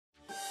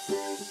Hey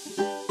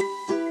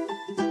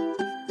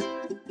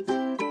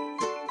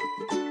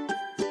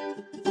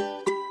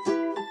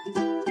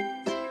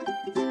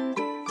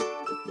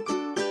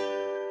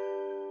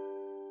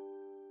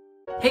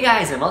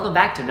guys, and welcome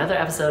back to another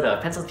episode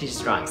of Pencil Teaches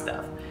Drawing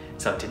Stuff.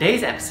 So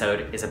today's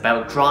episode is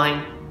about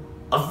drawing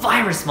a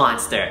virus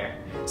monster.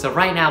 So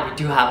right now we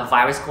do have a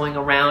virus going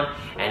around,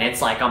 and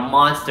it's like a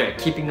monster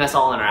keeping us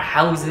all in our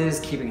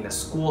houses, keeping the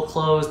school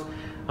closed.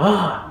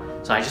 Ugh.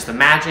 So I just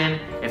imagine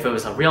if it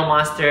was a real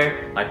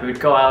monster, like we would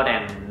go out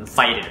and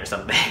fight it or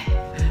something.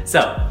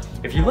 So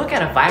if you look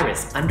at a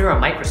virus under a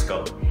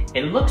microscope,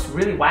 it looks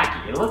really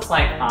wacky. It looks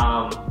like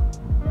a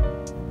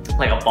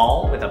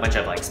ball with a bunch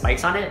of like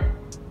spikes on it.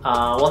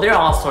 Well, there are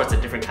all sorts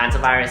of different kinds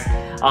of virus.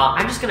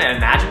 I'm just gonna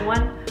imagine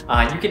one.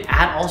 You can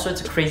add all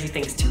sorts of crazy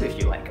things too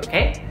if you like,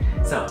 okay?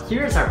 So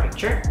here's our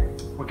picture.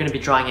 We're gonna be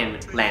drawing in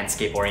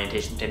landscape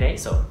orientation today,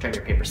 so turn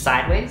your paper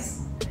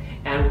sideways.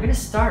 And we're gonna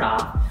start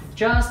off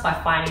just by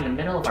finding the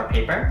middle of our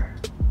paper.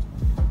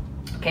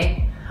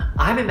 Okay,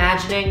 I'm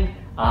imagining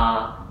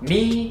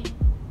me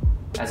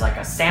as like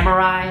a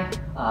samurai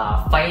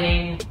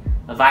fighting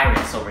a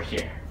virus over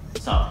here.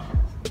 So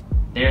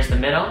there's the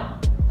middle.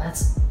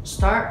 Let's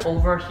start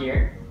over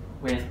here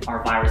with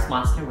our virus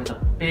monster with a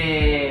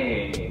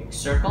big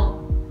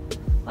circle,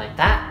 like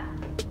that.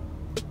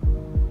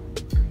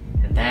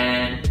 And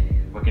then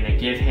we're gonna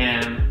give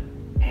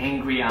him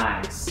angry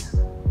eyes,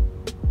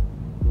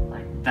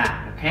 like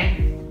that,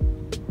 okay?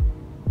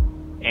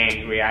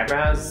 Angry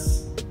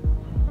eyebrows,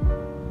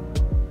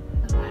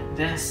 like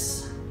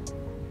this.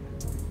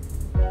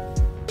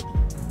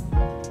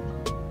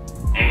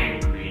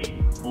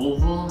 Angry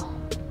oval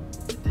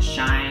with the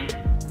shine.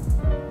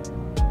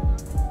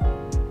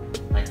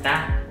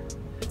 That.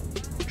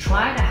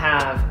 Try to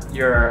have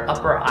your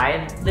upper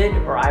eyelid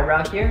or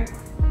eyebrow here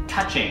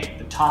touching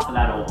the top of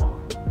that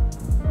oval.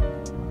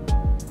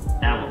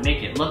 That will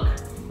make it look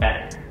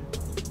better.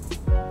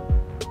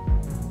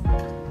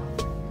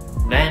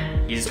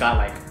 Then you just got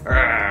like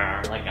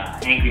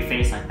an angry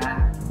face like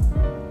that.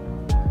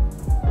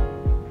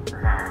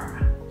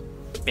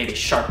 Maybe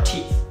sharp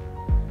teeth.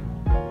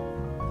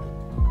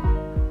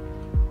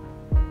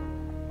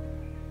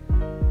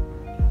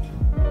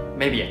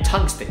 Maybe a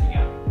tongue sticking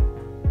out.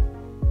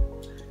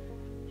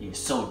 He's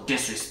so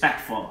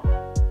disrespectful.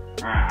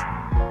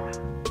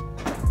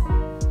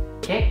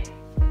 Okay,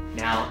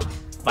 now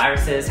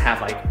viruses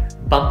have like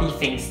bumpy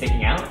things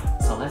sticking out.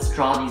 So let's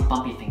draw these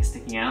bumpy things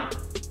sticking out.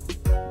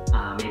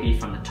 Maybe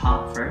from the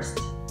top first.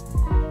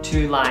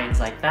 2 lines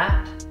like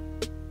that.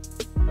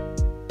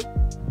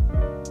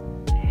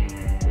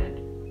 And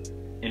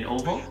an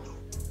oval.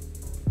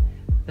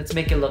 Let's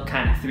make it look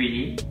kind of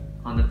 3D.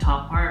 On the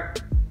top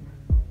part,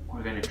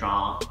 we're going to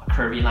draw a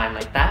curvy line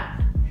like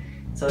that.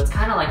 So it's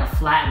kind of like a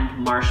flattened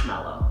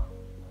marshmallow.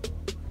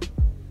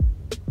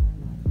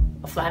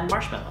 A flattened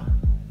marshmallow.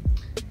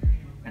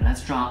 And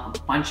let's draw a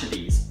bunch of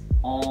these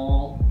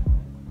all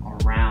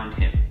around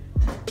him.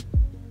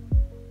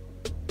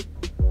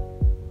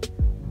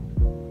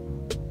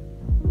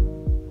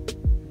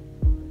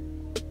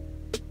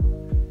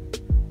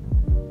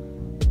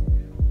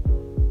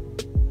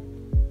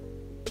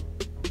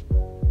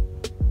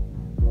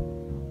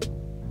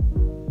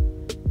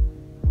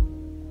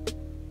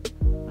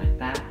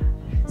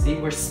 See,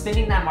 we're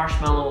spinning that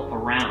marshmallow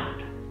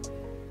around.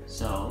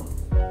 So,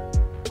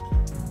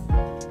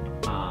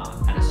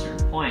 at a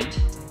certain point,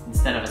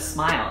 instead of a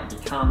smile, it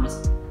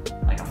becomes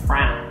like a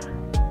frown.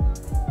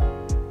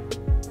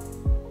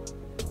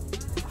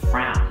 A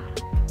frown,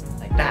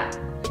 like that.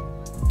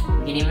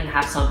 We can even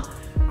have some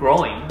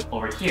growing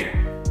over here.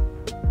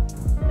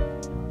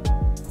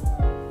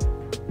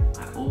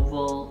 My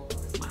oval,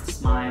 my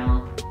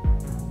smile.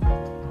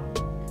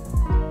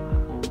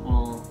 My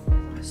oval,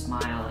 my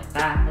smile, like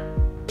that.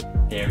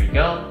 There we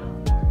go.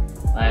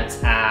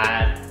 Let's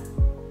add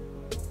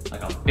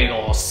like a big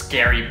old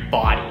scary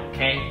body,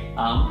 okay?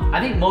 I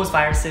think most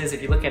viruses,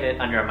 if you look at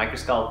it under a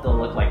microscope, they'll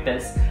look like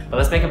this, but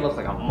let's make him look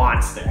like a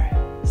monster.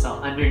 So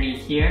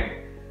underneath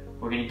here,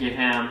 we're gonna give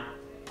him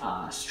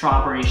a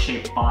strawberry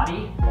shaped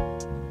body,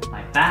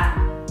 like that.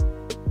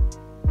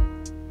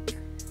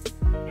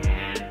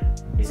 And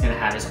he's gonna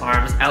have his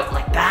arms out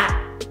like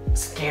that.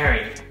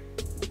 Scary.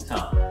 So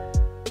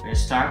we're gonna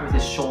start with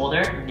his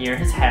shoulder near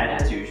his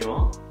head as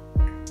usual.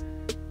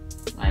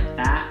 Like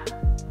that,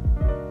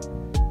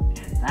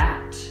 and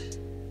that.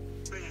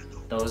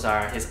 Those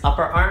are his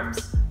upper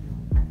arms.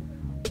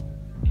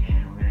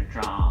 And we're gonna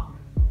draw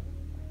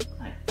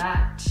like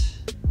that.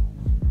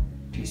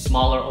 2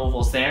 smaller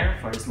ovals there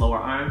for his lower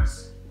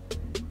arms.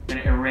 I'm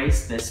gonna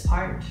erase this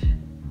part,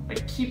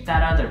 but keep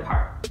that other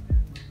part.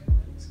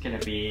 It's gonna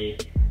be,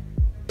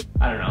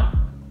 I don't know,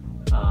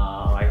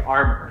 like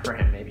armor for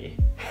him maybe.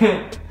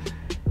 Then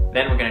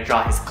we're gonna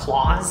draw his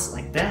claws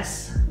like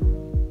this.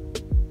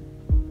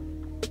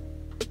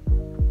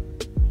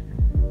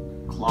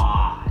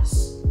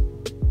 Claws.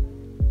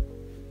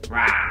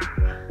 Rah.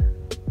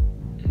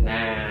 And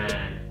then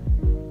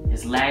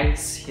his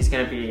legs, he's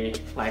gonna be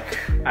like,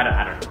 I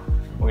don't know.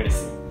 We're gonna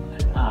see.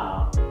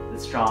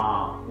 Let's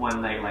draw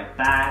one leg like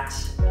that,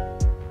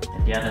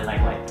 and the other leg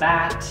like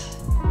that.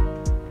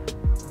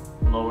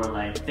 Lower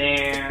leg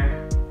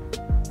there,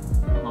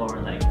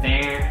 lower leg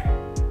there,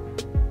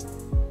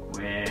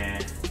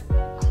 with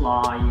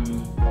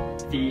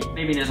clawy feet.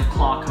 Maybe there's a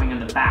claw coming in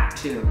the back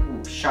too.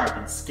 Ooh, sharp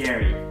and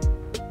scary.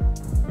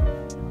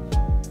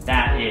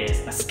 That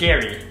is a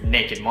scary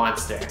naked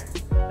monster.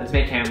 Let's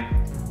make him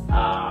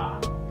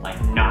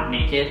like not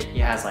naked. He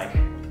has like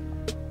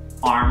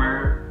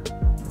armor.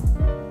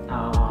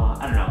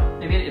 I don't know.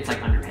 Maybe it's like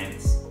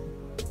underpants.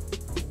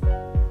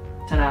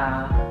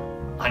 Ta-da!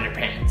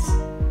 Underpants.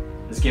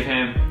 Let's give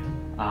him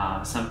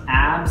some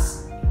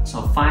abs.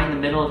 So find the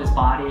middle of his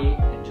body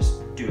and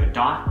just do a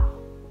dot.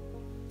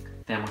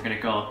 Then we're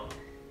gonna go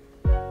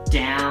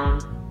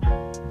down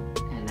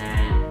and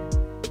then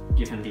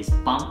give him these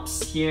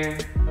bumps here,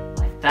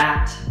 like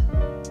that.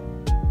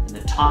 And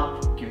the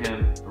top, give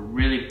him a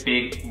really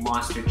big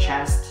monster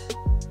chest.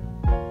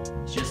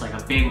 It's just like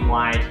a big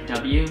wide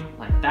W,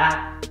 like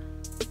that.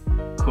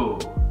 Cool.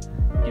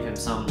 Give him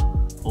some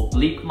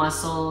oblique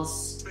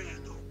muscles.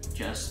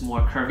 Just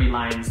more curvy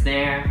lines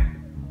there.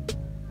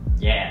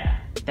 Yeah,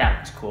 that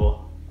looks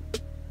cool.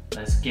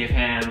 Let's give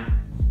him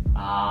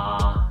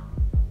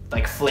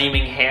like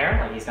flaming hair,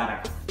 like he's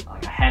got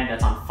a head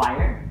that's on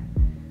fire.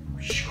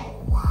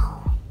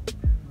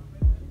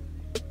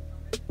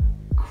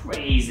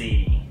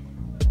 Crazy.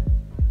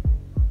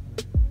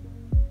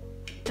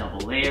 Double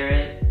layer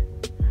it.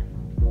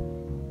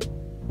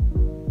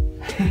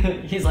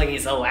 He's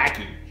so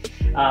wacky.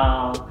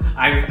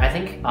 I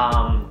think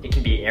it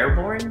can be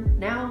airborne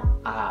now.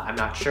 I'm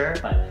not sure,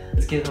 but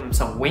let's give him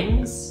some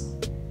wings.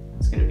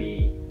 It's gonna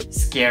be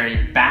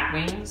scary bat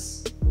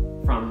wings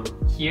from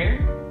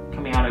here,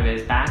 coming out of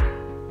his back.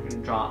 We're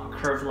gonna draw a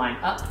curved line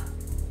up,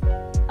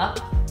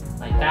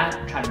 like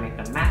that. Try to make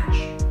them match.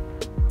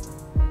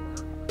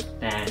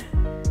 Then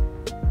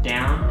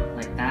down,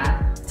 like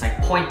that. It's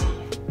like pointy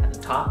at the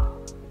top.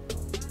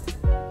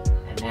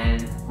 And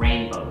then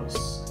rainbows,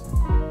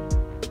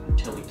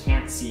 until we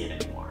can't see it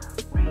anymore.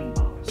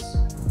 Rainbows.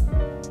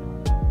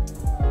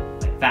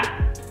 Like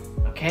that,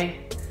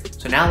 okay?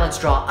 So now let's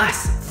draw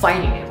us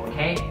fighting him,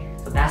 okay?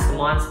 So that's the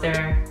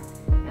monster.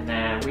 And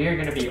then we are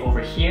gonna be over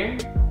here.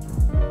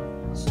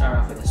 Start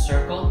off with a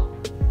circle.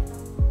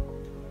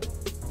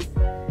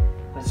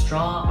 Let's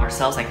draw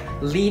ourselves like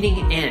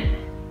leaning in.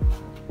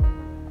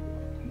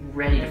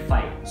 Ready to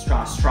fight. Let's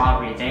draw a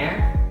strawberry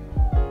there.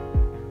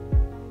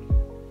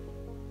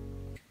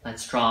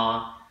 Let's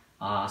draw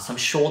some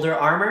shoulder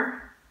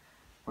armor.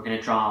 We're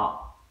gonna draw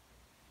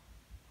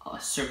a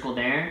circle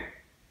there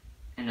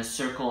and a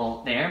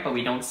circle there, but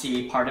we don't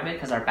see part of it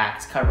because our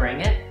back's covering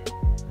it.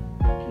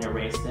 We can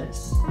erase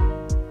this.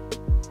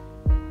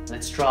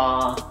 Let's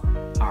draw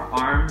our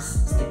arms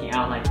sticking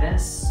out like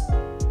this.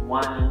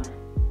 1,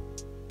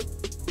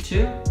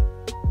 2.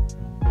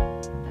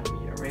 Then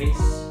we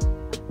erase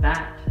like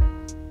that.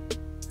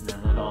 And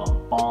a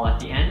little ball at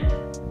the end.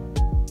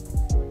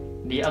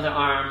 The other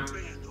arm,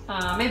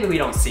 maybe we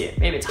don't see it.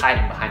 Maybe it's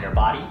hiding behind our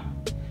body.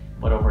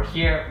 But over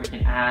here, we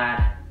can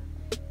add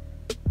a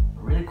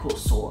really cool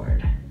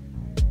sword.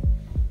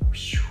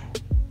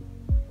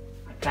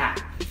 Like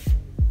that.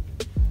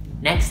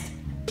 Next,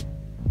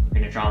 we're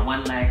gonna draw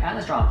one leg.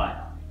 Let's draw a butt.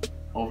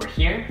 Over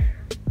here,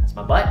 that's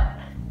my butt.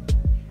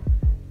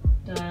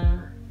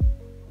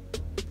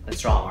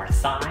 Let's draw our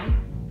thigh.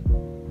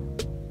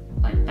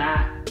 Like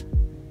that.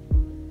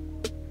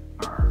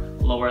 Our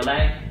lower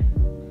leg.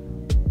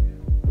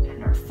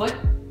 And our foot.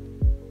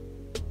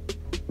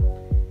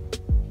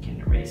 You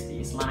can erase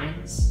these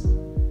lines.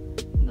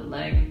 And the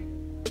leg.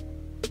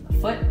 And the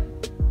foot.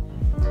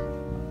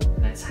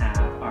 Let's have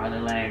our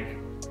other leg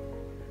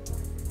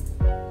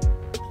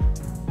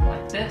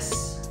like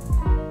this.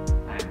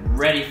 I'm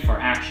ready for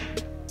action.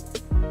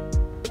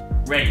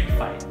 Ready to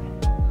fight.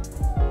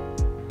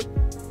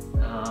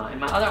 And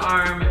my other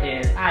arm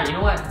is, you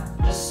know what?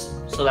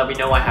 Just so that we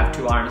know I have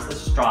two arms,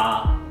 let's just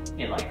draw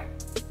it like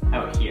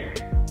out here.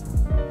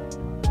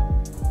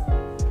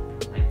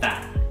 Like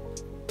that.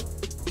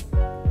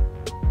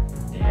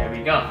 There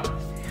we go.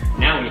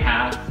 Now we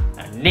have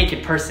a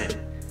naked person.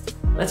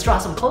 Let's draw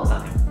some clothes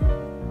on him.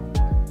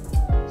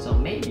 So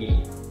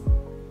maybe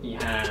he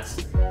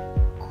has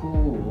a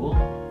cool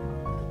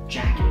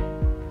jacket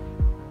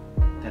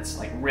that's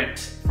like ripped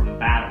from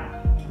battle.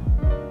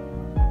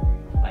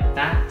 Like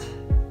that.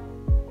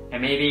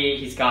 And maybe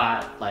he's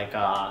got like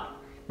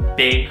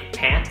big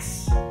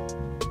pants.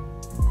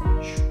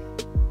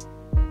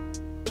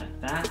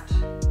 Like that.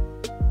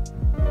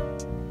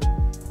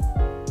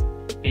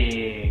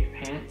 Big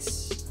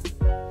pants.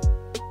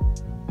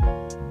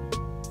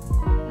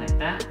 Like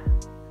that.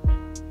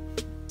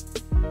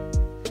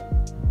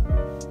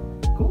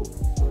 Cool.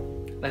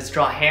 Let's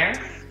draw hair.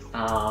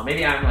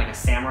 Maybe I'm like a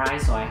samurai,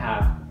 so I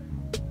have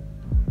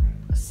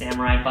a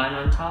samurai bun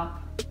on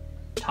top.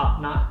 Top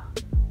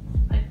knot.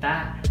 Like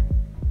that.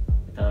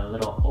 With a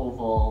little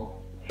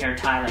oval hair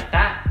tie like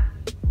that.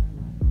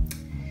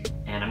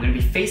 And I'm going to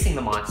be facing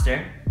the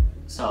monster.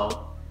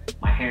 So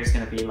my hair is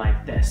going to be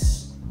like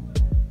this.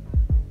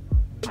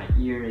 My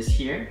ear is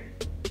here.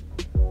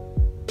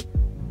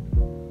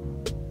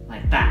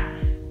 Like that.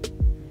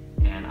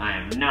 And I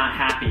am not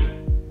happy.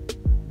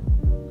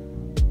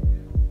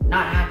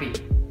 Not happy.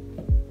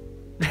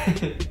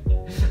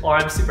 Or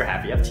I'm super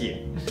happy, up to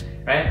you,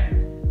 right?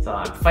 So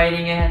I'm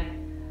fighting it.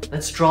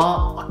 Let's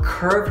draw a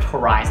curved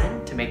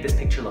horizon to make this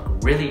picture look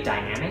really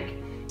dynamic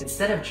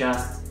instead of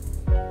just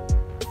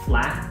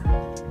flat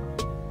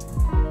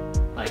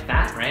like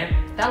that, right?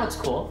 That looks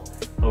cool,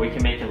 but we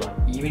can make it look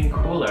even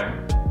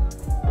cooler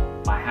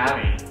by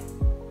having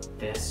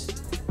this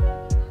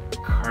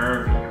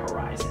curvy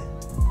horizon.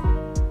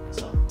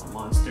 So a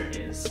monster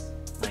is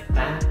like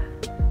that,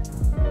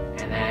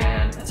 and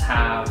then let's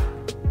have,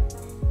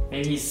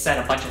 maybe he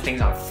set a bunch of things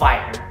on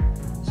fire.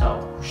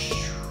 So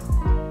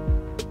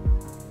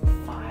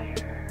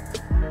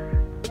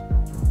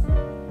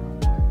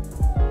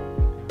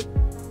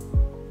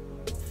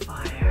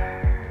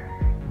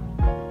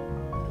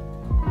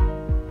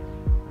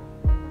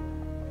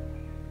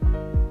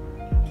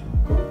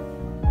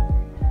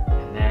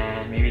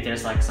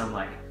there's like some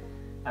I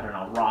don't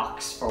know,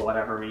 rocks for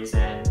whatever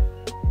reason.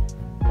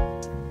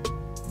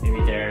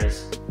 Maybe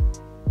there's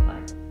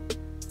like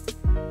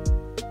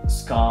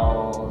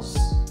skulls.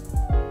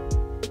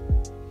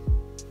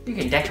 You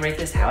can decorate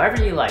this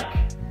however you like.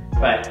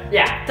 But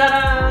yeah,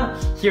 ta-da!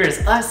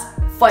 Here's us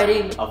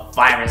fighting a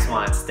virus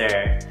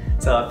monster.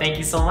 So thank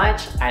you so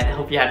much. I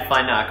hope you had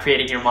fun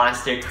creating your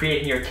monster,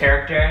 creating your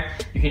character.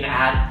 You can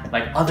add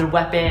like other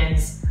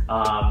weapons,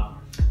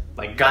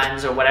 like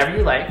guns or whatever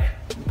you like.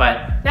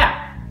 But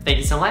yeah, thank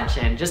you so much.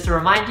 And just to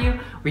remind you,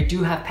 we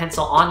do have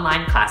Pencil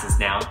online classes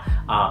now.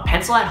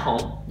 Pencil at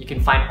Home, you can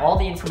find all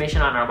the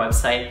information on our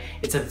website.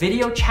 It's a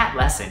video chat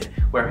lesson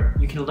where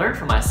you can learn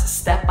from us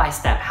step by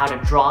step how to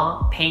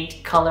draw,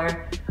 paint,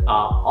 color,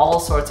 all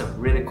sorts of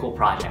really cool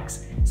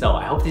projects. So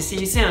I hope to see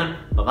you soon.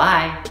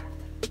 Bye-bye.